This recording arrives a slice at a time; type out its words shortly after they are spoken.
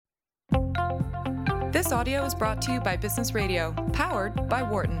This audio is brought to you by Business Radio, powered by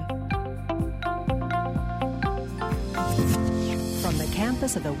Wharton. From the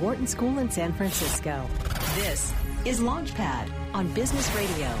campus of the Wharton School in San Francisco, this is Launchpad on Business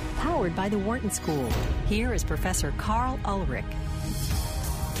Radio, powered by the Wharton School. Here is Professor Carl Ulrich.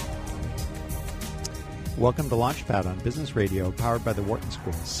 Welcome to Launchpad on Business Radio, powered by the Wharton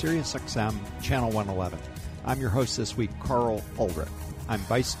School, Sirius XM, Channel 111. I'm your host this week, Carl Ulrich. I'm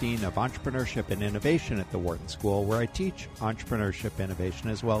Vice Dean of Entrepreneurship and Innovation at the Wharton School, where I teach entrepreneurship innovation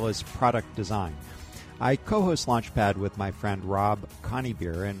as well as product design. I co-host Launchpad with my friend Rob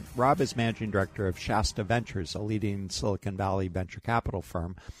Conybeer, and Rob is Managing Director of Shasta Ventures, a leading Silicon Valley venture capital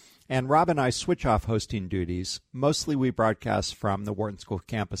firm. And Rob and I switch off hosting duties. Mostly we broadcast from the Wharton School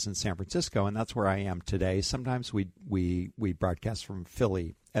campus in San Francisco, and that's where I am today. Sometimes we broadcast from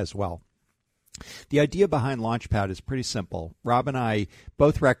Philly as well. The idea behind Launchpad is pretty simple. Rob and I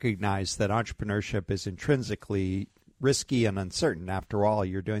both recognize that entrepreneurship is intrinsically risky and uncertain. After all,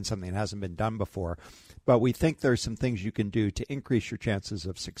 you're doing something that hasn't been done before. But we think there are some things you can do to increase your chances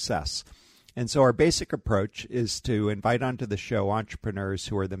of success. And so our basic approach is to invite onto the show entrepreneurs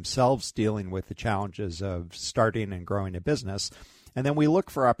who are themselves dealing with the challenges of starting and growing a business. And then we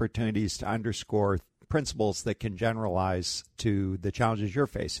look for opportunities to underscore principles that can generalize to the challenges you're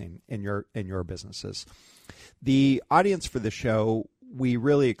facing in your businesses. The audience for the show, we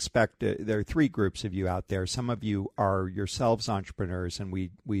really expect there are three groups of you out there. Some of you are yourselves entrepreneurs, and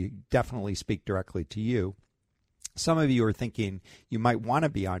we definitely speak directly to you. Some of you are thinking you might want to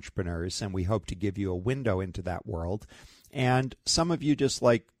be entrepreneurs, and we hope to give you a window into that world. And some of you just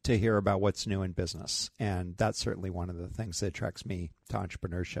like to hear about what's new in business, and that's certainly one of the things that attracts me to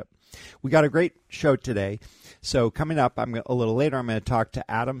entrepreneurship. We got a great show today. So coming up, a little later, I'm going to talk to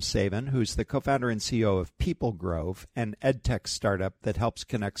Adam Saven, who's the co-founder and CEO of People Grove, an edtech startup that helps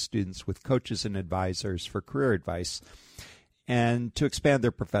connect students with coaches and advisors for career advice and to expand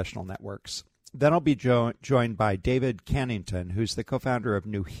their professional networks. Then I'll be joined by David Cannington, who's the co-founder of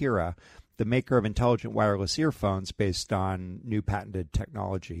Nuheara, the maker of intelligent wireless earphones based on new patented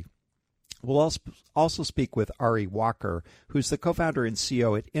technology. We'll also speak with Ari Walker, who's the co-founder and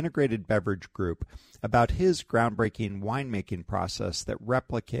CEO at Integrated Beverage Group, about his groundbreaking winemaking process that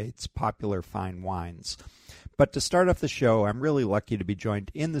replicates popular fine wines. But to start off the show, I'm really lucky to be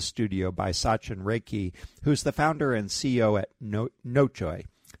joined in the studio by Sachin Rekhi, who's the founder and CEO at NoteJoy.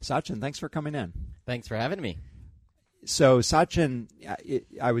 Sachin, thanks for coming in. Thanks for having me. So Sachin,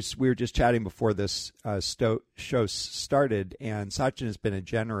 we were just chatting before this show started, and Sachin has been a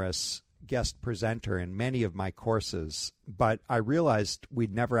generous guest presenter in many of my courses, but I realized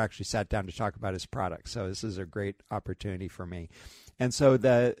we'd never actually sat down to talk about his product. So this is a great opportunity for me. And so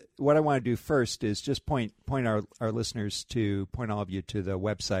what I want to do first is just point our listeners point all of you to the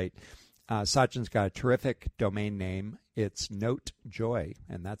website. Sachin's got a terrific domain name. It's NoteJoy,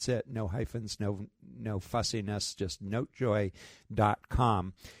 and that's it. No hyphens, no fussiness, just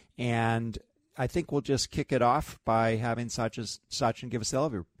notejoy.com. And I think we'll just kick it off by having Sachin give us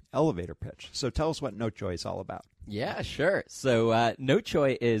the elevator pitch. So tell us what NoteJoy is all about. Yeah, sure. So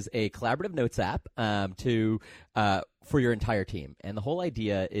NoteJoy is a collaborative notes app for your entire team. And the whole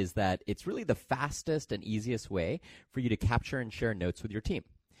idea is that it's really the fastest and easiest way for you to capture and share notes with your team.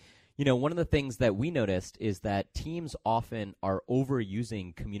 You know, one of the things that we noticed is that teams often are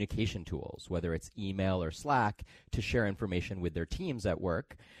overusing communication tools, whether it's email or Slack, to share information with their teams at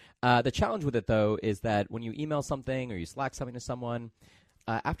work. The challenge with it, though, is that when you email something or you Slack something to someone,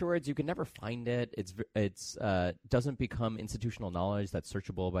 afterwards you can never find it. It's doesn't become institutional knowledge that's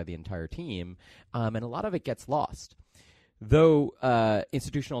searchable by the entire team, and a lot of it gets lost. Though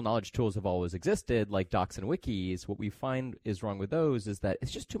institutional knowledge tools have always existed, like docs and wikis, what we find is wrong with those is that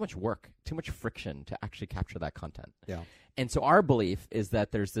it's just too much work, too much friction to actually capture that content. Yeah. And so our belief is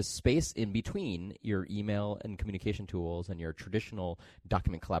that there's this space in between your email and communication tools and your traditional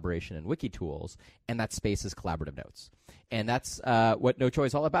document collaboration and wiki tools, and that space is collaborative notes. And that's what NoteJoy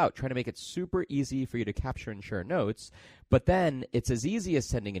is all about, trying to make it super easy for you to capture and share notes. But then it's as easy as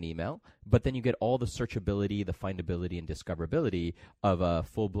sending an email, but then you get all the searchability, the findability, and discoverability of a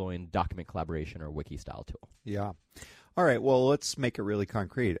full-blown document collaboration or wiki-style tool. Yeah. All right, well, let's make it really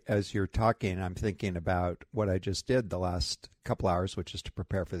concrete. As you're talking, I'm thinking about what I just did the last couple hours, which is to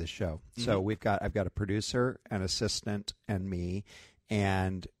prepare for the show. Mm-hmm. So I've got a producer, an assistant, and me,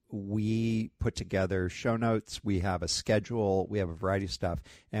 and we put together show notes. We have a schedule. We have a variety of stuff,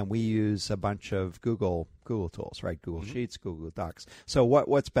 and we use a bunch of Google tools, right? Google Sheets, Google Docs. So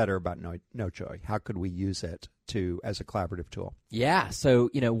what's better about NoChoy? How could we use it as a collaborative tool? Yeah. So,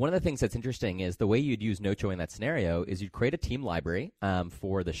 one of the things that's interesting is the way you'd use NoChoy in that scenario is you'd create a team library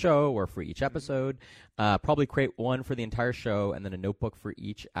for the show or for each episode, probably create one for the entire show, and then a notebook for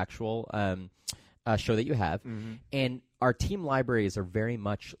each actual show that you have. And our team libraries are very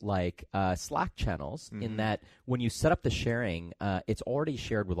much like Slack channels in that when you set up the sharing, it's already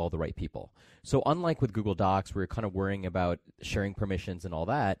shared with all the right people. So unlike with Google Docs, where you're kind of worrying about sharing permissions and all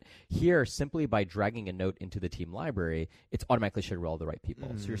that, here, simply by dragging a note into the team library, it's automatically shared with all the right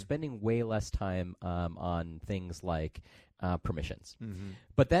people. So you're spending way less time on things like permissions.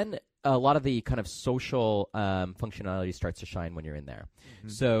 But then a lot of the kind of social functionality starts to shine when you're in there.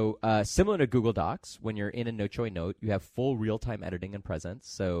 So similar to Google Docs, when you're in a NoChoy note, you have full real-time editing and presence,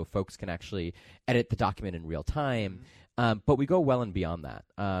 so folks can actually edit the document in real time. But we go well and beyond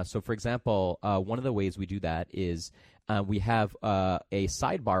that. So, for example, one of the ways we do that is we have a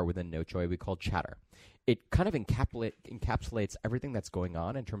sidebar within NoChoy we call Chatter. It kind of encapsulates everything that's going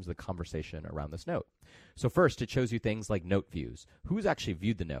on in terms of the conversation around this note. So first, it shows you things like note views. Who's actually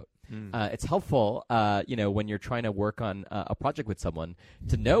viewed the note? It's helpful, when you're trying to work on a project with someone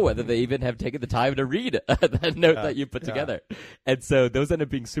to know whether they even have taken the time to read that note that you put together. And so those end up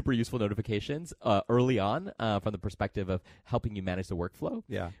being super useful notifications early on from the perspective of helping you manage the workflow.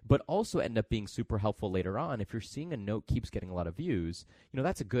 But also end up being super helpful later on. If you're seeing a note keeps getting a lot of views,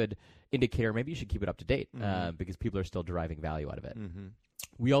 that's a good indicator. Maybe you should keep it up to date because people are still deriving value out of it.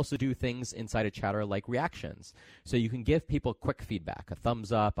 We also do things inside of Chatter like reactions. So you can give people quick feedback, a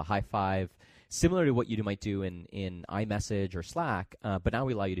thumbs up, a high five, similar to what you might do in iMessage or Slack, but now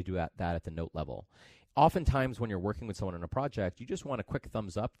we allow you to do that at the note level. Oftentimes when you're working with someone on a project, you just want a quick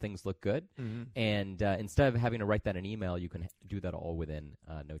thumbs up, things look good, and instead of having to write that in email, you can do that all within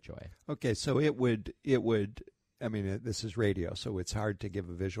NoChoy. Okay, so it would I mean, this is radio, so it's hard to give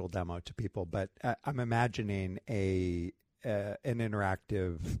a visual demo to people, but I'm imagining an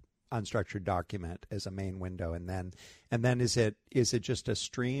interactive unstructured document as a main window, and then is it just a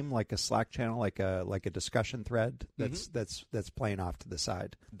stream, like a Slack channel, like a discussion thread that's playing off to the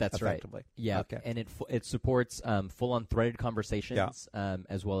side? That's right. Yeah. Okay. And it supports full-on threaded conversations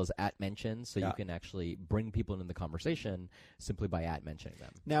as well as @mentions, so you can actually bring people into the conversation simply by @mentioning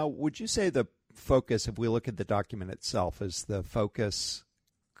them. Now, would you say the focus, if we look at the document itself, is the focus?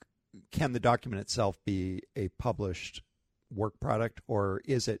 Can the document itself be a published work product, or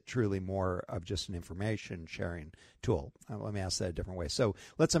is it truly more of just an information sharing tool? Let me ask that a different way. So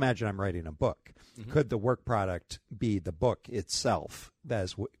let's imagine I'm writing a book. Could the work product be the book itself?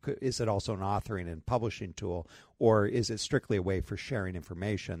 Is it also an authoring and publishing tool, or is it strictly a way for sharing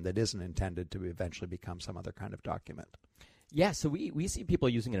information that isn't intended to eventually become some other kind of document? Yeah, so we see people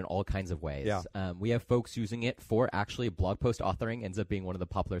using it in all kinds of ways. We have folks using it for actually blog post authoring, ends up being one of the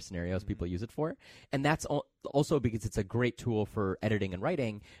popular scenarios people use it for. And that's also because it's a great tool for editing and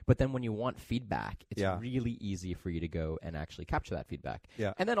writing, but then when you want feedback, it's really easy for you to go and actually capture that feedback.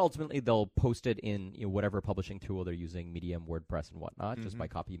 And then ultimately they'll post it in whatever publishing tool they're using, Medium, WordPress, and whatnot, just by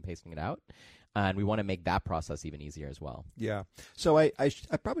copying and pasting it out. And we want to make that process even easier as well. Yeah. So I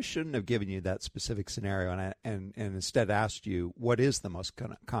probably shouldn't have given you that specific scenario, and instead asked you what is the most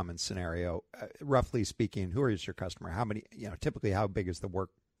common scenario. Roughly speaking, who is your customer? How many? Typically, how big is the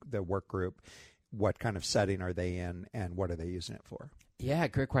work group? What kind of setting are they in, and what are they using it for? Yeah,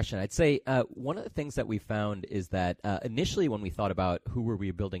 great question. I'd say one of the things that we found is that initially when we thought about who were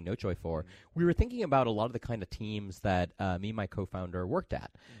we building NoChoy for, we were thinking about a lot of the kind of teams that me and my co-founder worked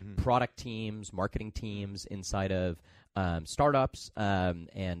at. Product teams, marketing teams inside of startups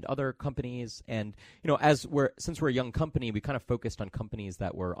and other companies. And, since we're a young company, we kind of focused on companies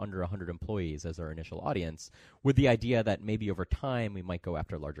that were under 100 employees as our initial audience, with the idea that maybe over time we might go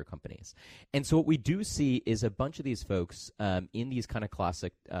after larger companies. And so what we do see is a bunch of these folks in these kind of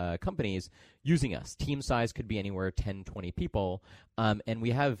classic companies using us. Team size could be anywhere 10, 20 people. And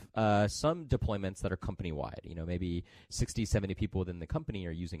we have some deployments that are company-wide. Maybe 60, 70 people within the company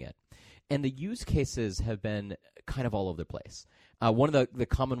are using it. And the use cases have been kind of all over the place. One of the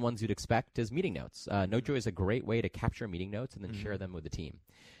common ones you'd expect is meeting notes. NoChoy is a great way to capture meeting notes and then share them with the team.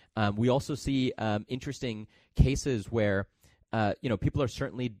 We also see interesting cases where people are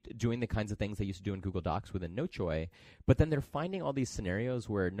certainly doing the kinds of things they used to do in Google Docs within NoChoy, but then they're finding all these scenarios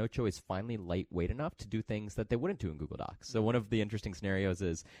where NoChoy is finally lightweight enough to do things that they wouldn't do in Google Docs. So one of the interesting scenarios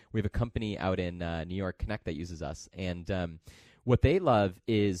is we have a company out in New York Connect that uses us, and what they love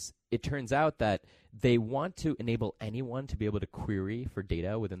is it turns out that they want to enable anyone to be able to query for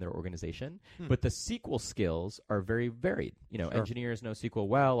data within their organization, but the SQL skills are very varied. Engineers know SQL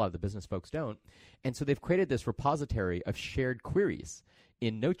well, a lot of the business folks don't. And so they've created this repository of shared queries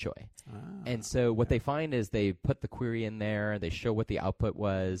in NoChoy. And so what they find is they put the query in there, they show what the output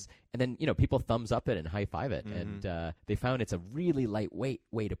was, and then, people thumbs up it and high five it. And they found it's a really lightweight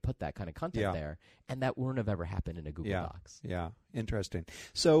way to put that kind of content there. And that wouldn't have ever happened in a Google Docs. Yeah, interesting.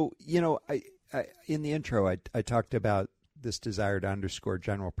 So, I in the intro, I talked about this desire to underscore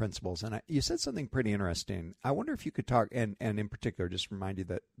general principles, and you said something pretty interesting. I wonder if you could talk, and in particular, just remind you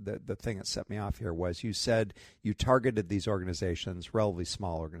that the thing that set me off here was you said you targeted these organizations, relatively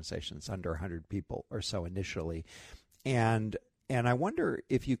small organizations, under 100 people or so initially, and I wonder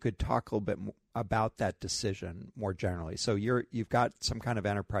if you could talk a little bit about that decision more generally. So you've got some kind of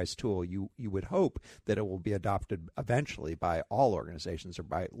enterprise tool. You would hope that it will be adopted eventually by all organizations or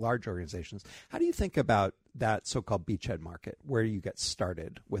by large organizations. How do you think about that so-called beachhead market? Where do you get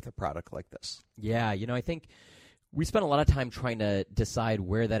started with a product like this? Yeah, I think we spent a lot of time trying to decide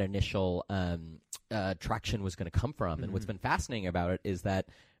where that initial traction was going to come from. And what's been fascinating about it is that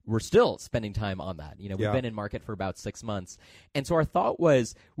we're still spending time on that. We've been in market for about 6 months. And so our thought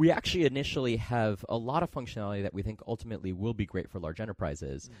was we actually initially have a lot of functionality that we think ultimately will be great for large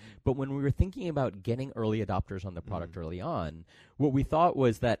enterprises. But when we were thinking about getting early adopters on the product early on, what we thought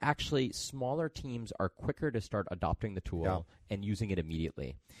was that actually smaller teams are quicker to start adopting the tool and using it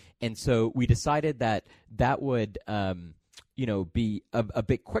immediately. And so we decided that would be a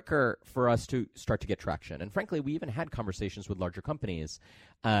bit quicker for us to start to get traction. And frankly, we even had conversations with larger companies,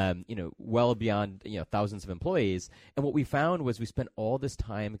 well beyond, thousands of employees. And what we found was we spent all this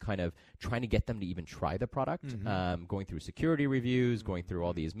time kind of trying to get them to even try the product, going through security reviews, going through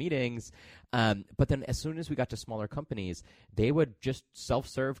all these meetings. But then as soon as we got to smaller companies, they would just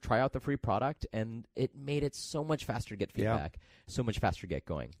self-serve, try out the free product, and it made it so much faster to get feedback, so much faster to get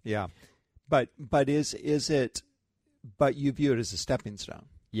going. Yeah. But is it... But you view it as a stepping stone.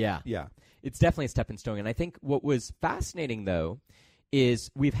 Yeah. Yeah. It's definitely a stepping stone. And I think what was fascinating, though,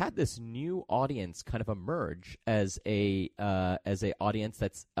 is we've had this new audience kind of emerge as a audience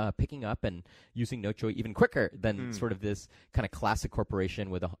that's picking up and using NoChoy even quicker than sort of this kind of classic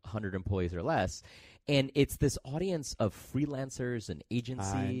corporation with 100 employees or less. And it's this audience of freelancers and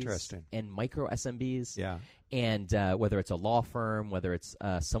agencies and micro SMBs. Yeah. And whether it's a law firm, whether it's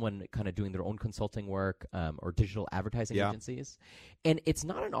someone kind of doing their own consulting work or digital advertising agencies. And it's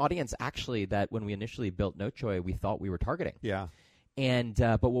not an audience, actually, that when we initially built NoChoy, we thought we were targeting. Yeah. And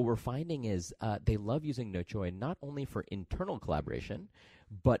but what we're finding is they love using NoChoy not only for internal collaboration,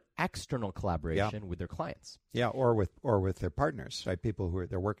 but external collaboration with their clients. Yeah, or with their partners, right? People who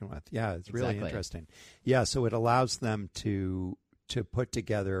they're working with. Yeah, it's really interesting. Yeah, so it allows them to put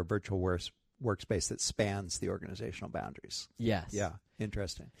together a virtual workspace that spans the organizational boundaries. Yes. Yeah,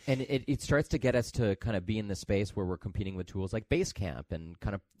 interesting. And it starts to get us to kind of be in the space where we're competing with tools like Basecamp and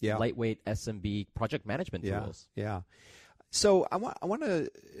kind of lightweight SMB project management tools. Yeah. So I want to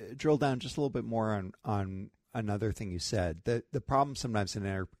drill down just a little bit more on another thing you said. The problem sometimes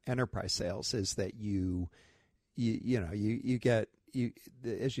in enterprise sales is that you get,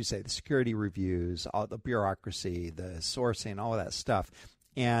 as you say, the security reviews, all the bureaucracy, the sourcing, all of that stuff.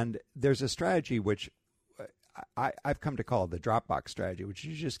 And there's a strategy which I've come to call the Dropbox strategy, which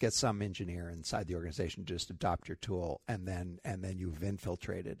you just get some engineer inside the organization to just adopt your tool, and then you've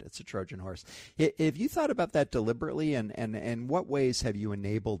infiltrated. It's a Trojan horse. Have you thought about that deliberately, and what ways have you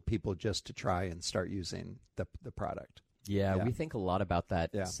enabled people just to try and start using the product? Yeah, we think a lot about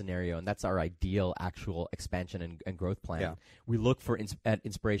that scenario, and that's our ideal actual expansion and growth plan. Yeah. We look for at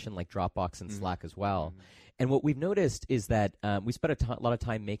inspiration like Dropbox and Slack as well. And what we've noticed is that we spent a lot of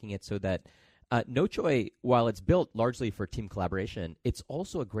time making it so that NoChoy, while it's built largely for team collaboration, it's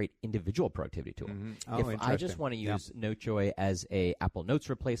also a great individual productivity tool. If I just want to use NoChoy as a Apple Notes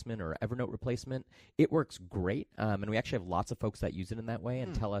replacement or Evernote replacement, it works great. And we actually have lots of folks that use it in that way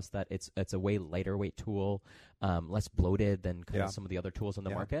and tell us that it's a way lighter weight tool, less bloated than kind of some of the other tools on the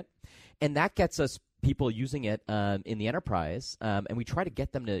market. And that gets us people using it in the enterprise, and we try to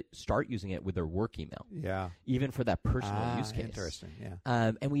get them to start using it with their work email. Yeah, even for that personal use case. Interesting.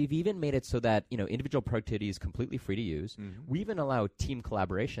 Yeah, and we've even made it so that individual productivity is completely free to use. We even allow team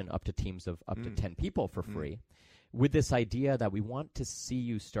collaboration up to teams of up to 10 people for free. With this idea that we want to see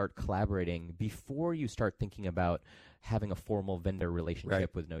you start collaborating before you start thinking about having a formal vendor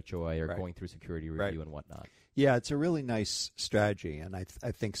relationship with NoChoy or going through security review and whatnot. Yeah, it's a really nice strategy, and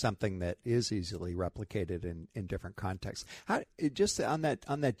I think something that is easily replicated in different contexts. Just on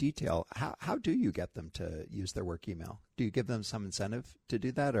that detail, how do you get them to use their work email? Do you give them some incentive to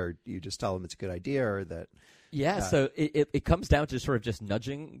do that, or do you just tell them it's a good idea, or that? Yeah, so it comes down to sort of just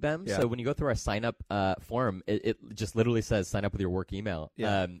nudging them. Yeah. So when you go through our sign-up form, it just literally says sign up with your work email.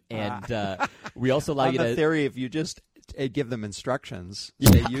 Yeah. We also allow on you the to theory, if you just give them instructions,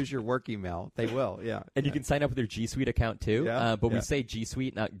 they use your work email, they will. Yeah, and you can sign up with your G Suite account too. Yeah. But we say G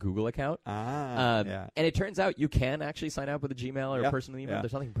Suite, not Google account. Yeah. And it turns out you can actually sign up with a Gmail or a personal email. Yeah.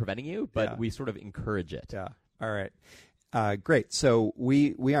 There's nothing preventing you, but we sort of encourage it. Yeah. All right. Great. So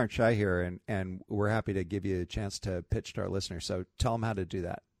we aren't shy here, and we're happy to give you a chance to pitch to our listeners. So tell them how to do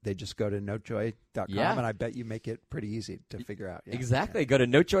that. They just go to notejoy.com, Yeah. and I bet you make it pretty easy to figure out. Yeah. Exactly. Go to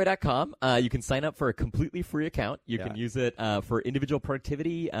notejoy.com. You can sign up for a completely free account. You can use it for individual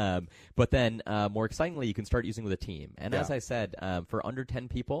productivity, but then more excitingly, you can start using it with a team. And as I said, for under 10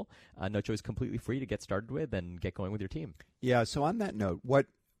 people, NoteJoy is completely free to get started with and get going with your team. Yeah. So on that note,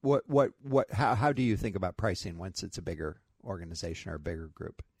 how do you think about pricing once it's a bigger organization or a bigger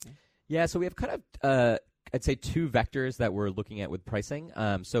group? Yeah, so we have kind of, I'd say, two vectors that we're looking at with pricing.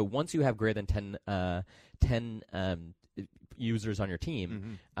 So once you have greater than 10 users on your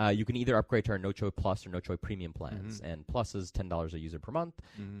team, you can either upgrade to our NoteJoy Plus or NoteJoy Premium plans. And Plus is $10 a user per month,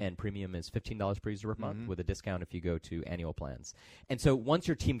 and Premium is $15 per user per month with a discount if you go to annual plans. And so once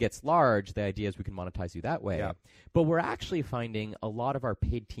your team gets large, the idea is we can monetize you that way. Yeah. But we're actually finding a lot of our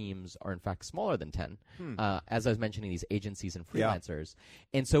paid teams are, in fact, smaller than 10, as I was mentioning, these agencies and freelancers.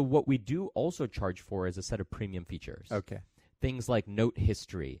 And so what we do also charge for is a set of premium features. Okay. Things like note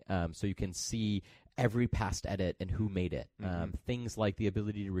history, so you can see every past edit and who made it. Things like the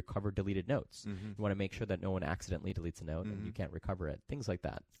ability to recover deleted notes. You want to make sure that no one accidentally deletes a note and you can't recover it. Things like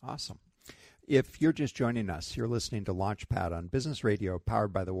that. Awesome. If you're just joining us, you're listening to Launchpad on Business Radio,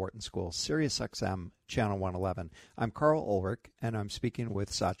 powered by the Wharton School, Sirius XM, Channel 111. I'm Carl Ulrich, and I'm speaking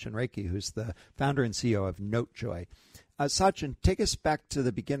with Sachin Rekhi, who's the founder and CEO of NoteJoy. Sachin, take us back to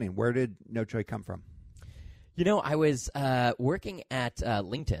the beginning. Where did NoteJoy come from? You know, I was working at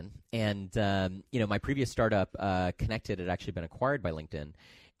LinkedIn, and my previous startup, Connected, had actually been acquired by LinkedIn.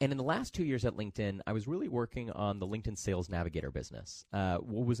 And in the last 2 years at LinkedIn, I was really working on the LinkedIn Sales Navigator business.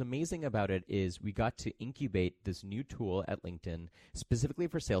 What was amazing about it is we got to incubate this new tool at LinkedIn specifically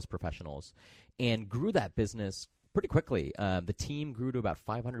for sales professionals and grew that business pretty quickly. The team grew to about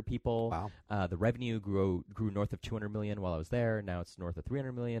 500 people. Wow. The revenue grew north of 200 million while I was there. Now it's north of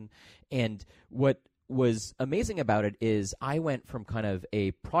 300 million. And what was amazing about it is I went from kind of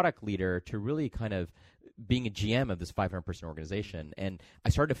a product leader to really kind of being a GM of this 500-person organization. And I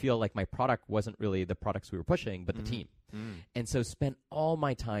started to feel like my product wasn't really the products we were pushing, but the team. And so spent all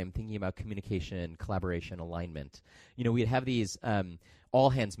my time thinking about communication, collaboration, alignment. You know, we'd have these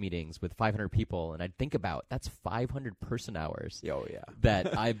all-hands meetings with 500 people, and I'd think about, that's 500 person hours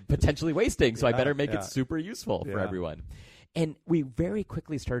that I'm potentially wasting, so I better make it super useful for everyone. And we very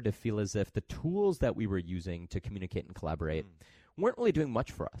quickly started to feel as if the tools that we were using to communicate and collaborate weren't really doing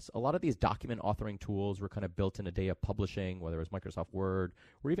much for us. A lot of these document authoring tools were kind of built in a day of publishing, whether it was Microsoft Word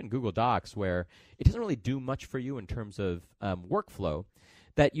or even Google Docs, where it doesn't really do much for you in terms of workflow,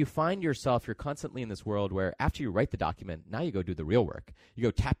 that you find yourself, you're constantly in this world where after you write the document, now you go do the real work. You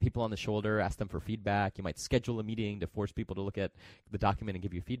go tap people on the shoulder, ask them for feedback. You might schedule a meeting to force people to look at the document and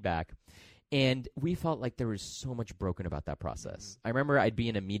give you feedback. And we felt like there was so much broken about that process. I remember I'd be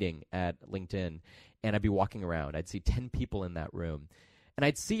in a meeting at LinkedIn, and I'd be walking around. I'd see 10 people in that room, and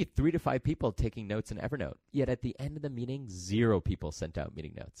I'd see 3 to 5 people taking notes in Evernote. Yet at the end of the meeting, 0 people sent out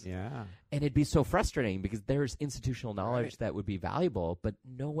meeting notes. Yeah. And it'd be so frustrating because there's institutional knowledge that would be valuable, but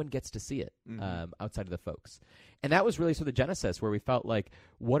no one gets to see it outside of the folks. And that was really sort of the genesis where we felt like,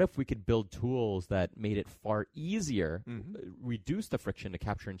 what if we could build tools that made it far easier, reduce the friction to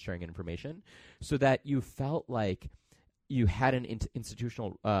capture and sharing information, so that you felt like you had an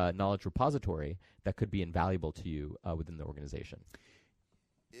institutional knowledge repository that could be invaluable to you within the organization.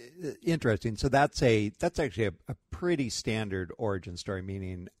 Interesting. So that's actually a pretty standard origin story,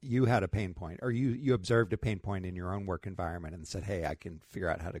 meaning you had a pain point, or you observed a pain point in your own work environment and said, hey, I can figure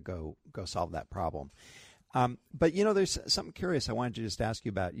out how to go solve that problem. But, you know, there's something curious I wanted to just ask you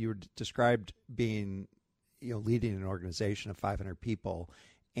about. You were described being, you know, leading an organization of 500 people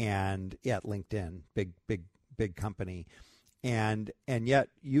and at LinkedIn, big company. And yet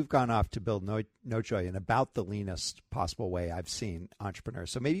you've gone off to build NoteJoy in about the leanest possible way I've seen entrepreneurs.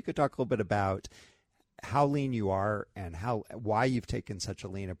 So maybe you could talk a little bit about how lean you are and why you've taken such a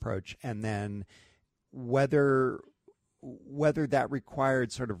lean approach, and then whether whether that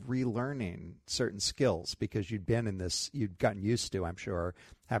required sort of relearning certain skills because you'd been in this, you'd gotten used to, I'm sure,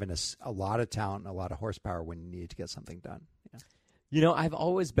 having a lot of talent and a lot of horsepower when you need to get something done. Yeah. I've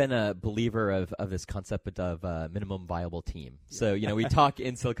always been a believer of this concept of minimum viable team. So, we talk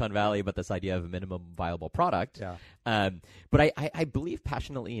in Silicon Valley about this idea of a minimum viable product. Yeah. But I believe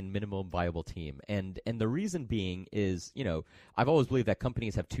passionately in minimum viable team. And the reason being is, I've always believed that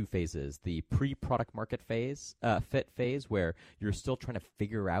companies have two phases. The pre-product market phase, fit phase, where you're still trying to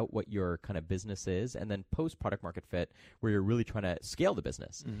figure out what your kind of business is, and then post-product market fit, where you're really trying to scale the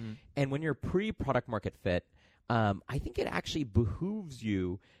business. Mm-hmm. And when you're pre-product market fit, I think it actually behooves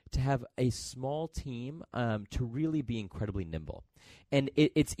you to have a small team to really be incredibly nimble. And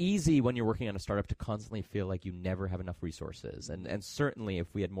it's easy when you're working on a startup to constantly feel like you never have enough resources. And certainly if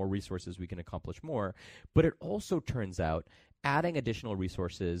we had more resources, we can accomplish more. But it also turns out adding additional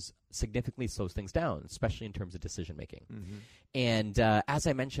resources significantly slows things down, especially in terms of decision making. Mm-hmm. And as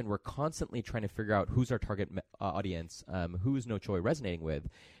I mentioned, we're constantly trying to figure out who's our target audience, who's No Choi resonating with.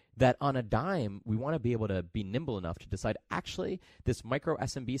 That on a dime, we want to be able to be nimble enough to decide, actually, this micro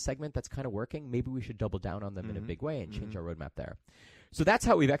SMB segment that's kind of working, maybe we should double down on them in a big way and change our roadmap there. So that's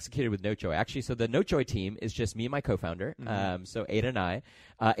how we've executed with No Choi. Actually, so the No Choi team is just me and my co-founder, so Ada and I.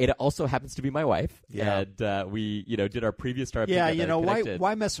 Ada also happens to be my wife, and we, did our previous startup together.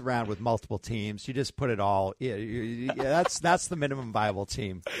 Why mess around with multiple teams? You just put it all. That's the minimum viable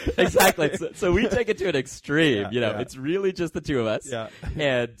team. Exactly. So we take it to an extreme. It's really just the two of us. Yeah.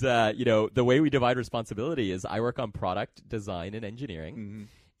 And the way we divide responsibility is I work on product design and engineering. Mm-hmm.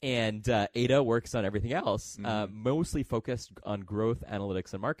 And Ada works on everything else, mostly focused on growth,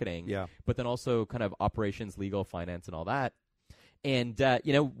 analytics, and marketing, but then also kind of operations, legal, finance, and all that. And,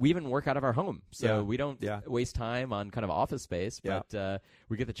 we even work out of our home, so we don't waste time on kind of office space, but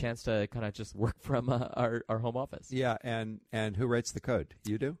we get the chance to kind of just work from our home office. Yeah, and who writes the code?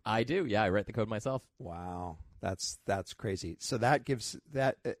 You do? I do, I write the code myself. Wow, that's crazy. So that gives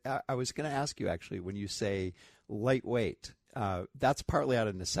that I was going to ask you, actually, when you say lightweight, that's partly out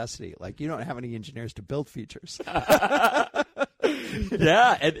of necessity. Like, you don't have any engineers to build features. Yeah,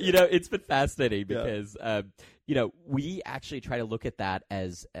 and it's been fascinating because we actually try to look at that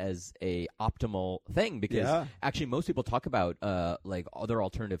as a optimal thing, because actually most people talk about like other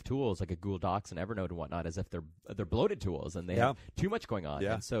alternative tools like a Google Docs and Evernote and whatnot as if they're bloated tools and they have too much going on.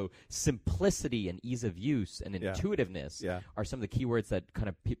 And so simplicity and ease of use and intuitiveness are some of the keywords that kind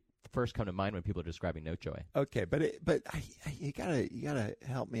of first come to mind when people are describing No Choi. Okay, but you gotta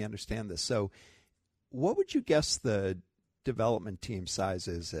help me understand this. So, what would you guess the development team size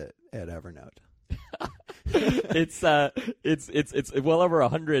is at Evernote? It's well over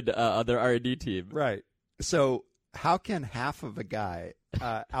 100 on their R&D team. Right. So how can half of a guy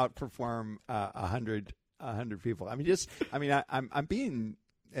outperform 100 people? I'm being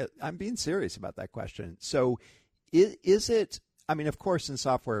serious about that question. So is it? I mean, of course, in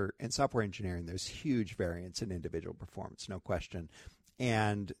software engineering, there's huge variance in individual performance, no question.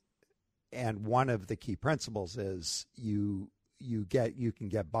 And one of the key principles is you can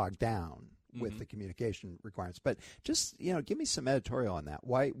get bogged down with the communication requirements. But just give me some editorial on that.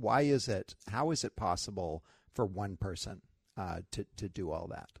 Why is it? How is it possible for one person to do all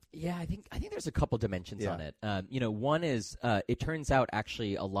that? Yeah, I think there's a couple dimensions on it. One is it turns out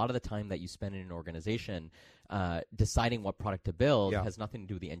actually a lot of the time that you spend in an organization deciding what product to build has nothing to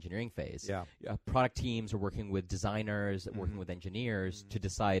do with the engineering phase. Product teams are working with designers, working with engineers to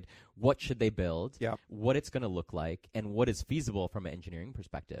decide what should they build, what it's going to look like, and what is feasible from an engineering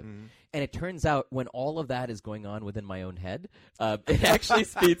perspective. And it turns out when all of that is going on within my own head, it actually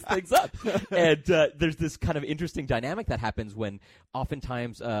speeds things up. And there's this kind of interesting dynamic that happens when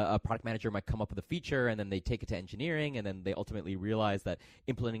oftentimes a product manager might come up with a feature and then they take it to engineering and then they ultimately realize that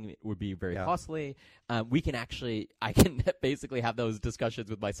implementing it would be very costly. I can basically have those discussions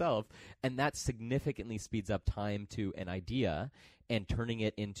with myself, and that significantly speeds up time to an idea and turning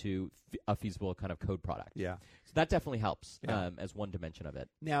it into a feasible kind of code product. Yeah. So that definitely helps as one dimension of it.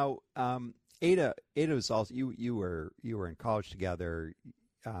 Now, Ada was also you were in college together.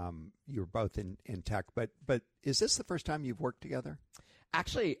 You were both in tech, but is this the first time you've worked together?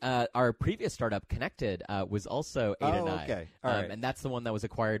 Actually, our previous startup, Connected, was also Ada and I. Okay. All right. And that's the one that was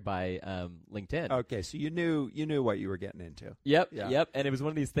acquired by LinkedIn. Okay, so you knew what you were getting into. Yep. And it was one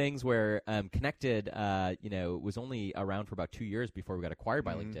of these things where Connected, was only around for about 2 years before we got acquired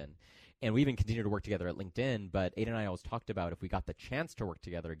by LinkedIn. And we even continued to work together at LinkedIn, but Ada and I always talked about if we got the chance to work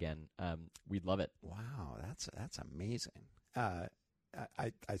together again, we'd love it. Wow, that's amazing.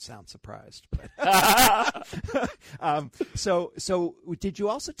 I sound surprised. But so did you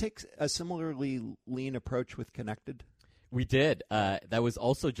also take a similarly lean approach with Connected? We did. That was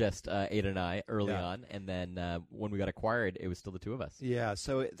also just Ada and I early on, and then when we got acquired, it was still the two of us. Yeah,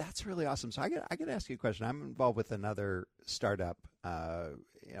 so that's really awesome. So I got to ask you a question. I'm involved with another startup.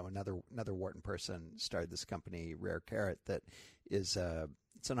 Another Wharton person started this company, Rare Carrot, that is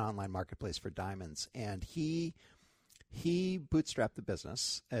it's an online marketplace for diamonds, and he bootstrapped the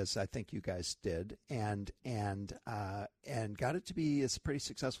business, as I think you guys did, and got it to be a pretty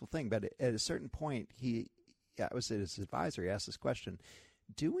successful thing. But at a certain point, I was his advisor. He asked this question: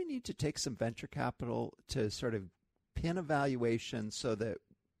 do we need to take some venture capital to sort of pin a valuation so that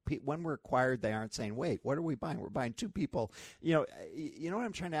when we're acquired, they aren't saying, wait, what are we buying? We're buying two people. You know what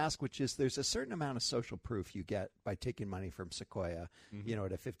I'm trying to ask, which is there's a certain amount of social proof you get by taking money from Sequoia,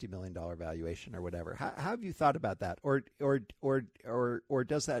 at a $50 million valuation or whatever. How have you thought about that? Or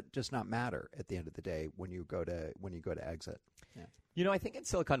does that just not matter at the end of the day when you go to exit? Yeah. I think in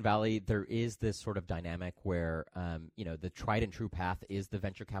Silicon Valley, there is this sort of dynamic where, the tried and true path is the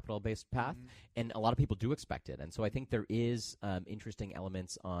venture capital-based path, and a lot of people do expect it. And so I think there is interesting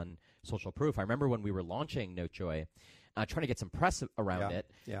elements on social proof. I remember when we were launching NoteJoy, trying to get some press around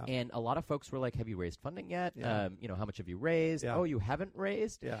it, and a lot of folks were like, have you raised funding yet? Yeah. How much have you raised? Yeah. Oh, you haven't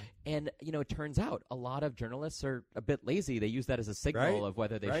raised? Yeah. And, it turns out a lot of journalists are a bit lazy. They use that as a signal of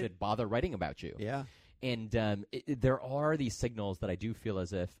whether they should bother writing about you. Yeah. And there are these signals that I do feel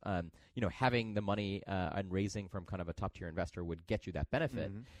as if, having the money and raising from kind of a top-tier investor would get you that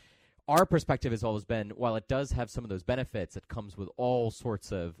benefit. Our perspective has always been, while it does have some of those benefits, it comes with all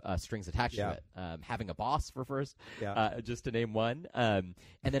sorts of strings attached to it. Having a boss for first, just to name one. And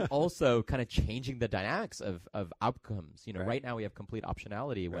then also kind of changing the dynamics of outcomes. Right now we have complete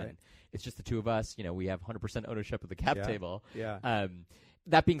optionality when it's just the two of us. We have 100% ownership of the cap table. Yeah.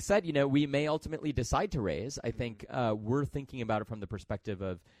 That being said, we may ultimately decide to raise. I think we're thinking about it from the perspective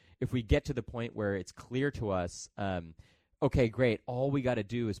of if we get to the point where it's clear to us, okay, great, all we got to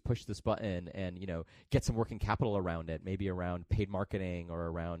do is push this button and, get some working capital around it, maybe around paid marketing or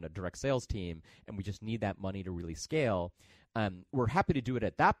around a direct sales team, and we just need that money to really scale. We're happy to do it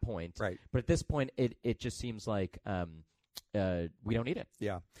at that point. Right. But at this point, it just seems like we don't need it.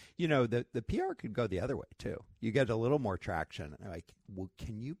 Yeah. The PR could go the other way, too. You get a little more traction. Like, well,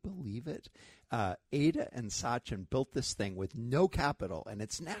 can you believe it? Ada and Sachin built this thing with no capital, and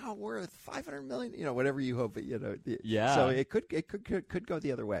it's now worth $500 million, whatever you hope. Yeah. So it could go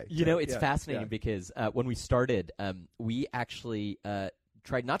the other way. It's fascinating because when we started, we actually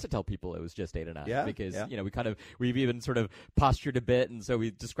tried not to tell people it was just Ada and I because we've even sort of postured a bit, and so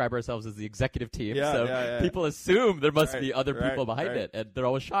we describe ourselves as the executive team. People assume there must be other people behind it, and they're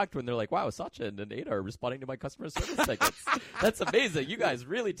always shocked when they're like, "Wow, Sachin and Ada are responding to my customer service tickets. That's amazing! You guys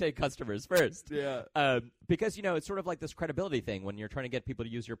really take customers first." Yeah. Because it's sort of like this credibility thing when you're trying to get people to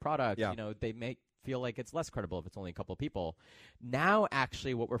use your product. Yeah. They may feel like it's less credible if it's only a couple of people. Now,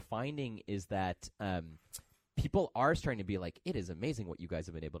 actually, what we're finding is that people are starting to be like, it is amazing what you guys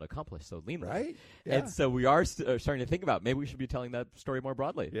have been able to accomplish so leanly. Right. Yeah. And so we are starting to think about maybe we should be telling that story more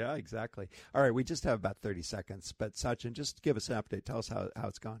broadly. Yeah, exactly. All right, we just have about 30 seconds. But Sachin, just give us an update. Tell us how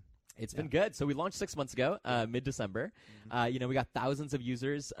it's gone. It's been good. So we launched 6 months ago, mid-December. We got thousands of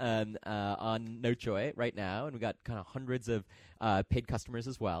users on NoteJoy right now, and we got kind of hundreds of paid customers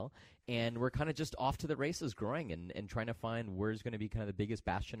as well. And we're kind of just off to the races growing and trying to find where's going to be kind of the biggest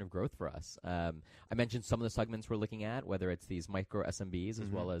bastion of growth for us. I mentioned some of the segments we're looking at, whether it's these micro SMBs as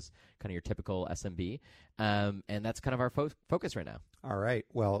well as kind of your typical SMB. And that's kind of our focus right now. All right.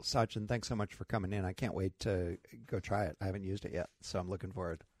 Well, Sachin, thanks so much for coming in. I can't wait to go try it. I haven't used it yet, so I'm looking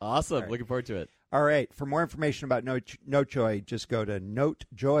forward. Awesome. Right. Looking forward to it. All right. For more information about NoteJoy, just go to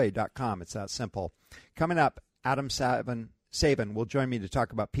notejoy.com. It's that simple. Coming up, Adam Sabin will join me to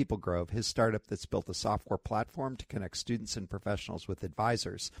talk about People Grove, his startup that's built a software platform to connect students and professionals with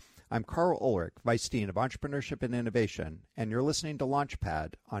advisors. I'm Carl Ulrich, Vice Dean of Entrepreneurship and Innovation, and you're listening to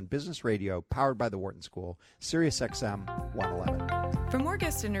Launchpad on Business Radio, powered by the Wharton School, Sirius XM 111. For more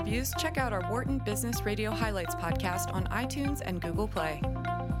guest interviews, check out our Wharton Business Radio Highlights podcast on iTunes and Google Play.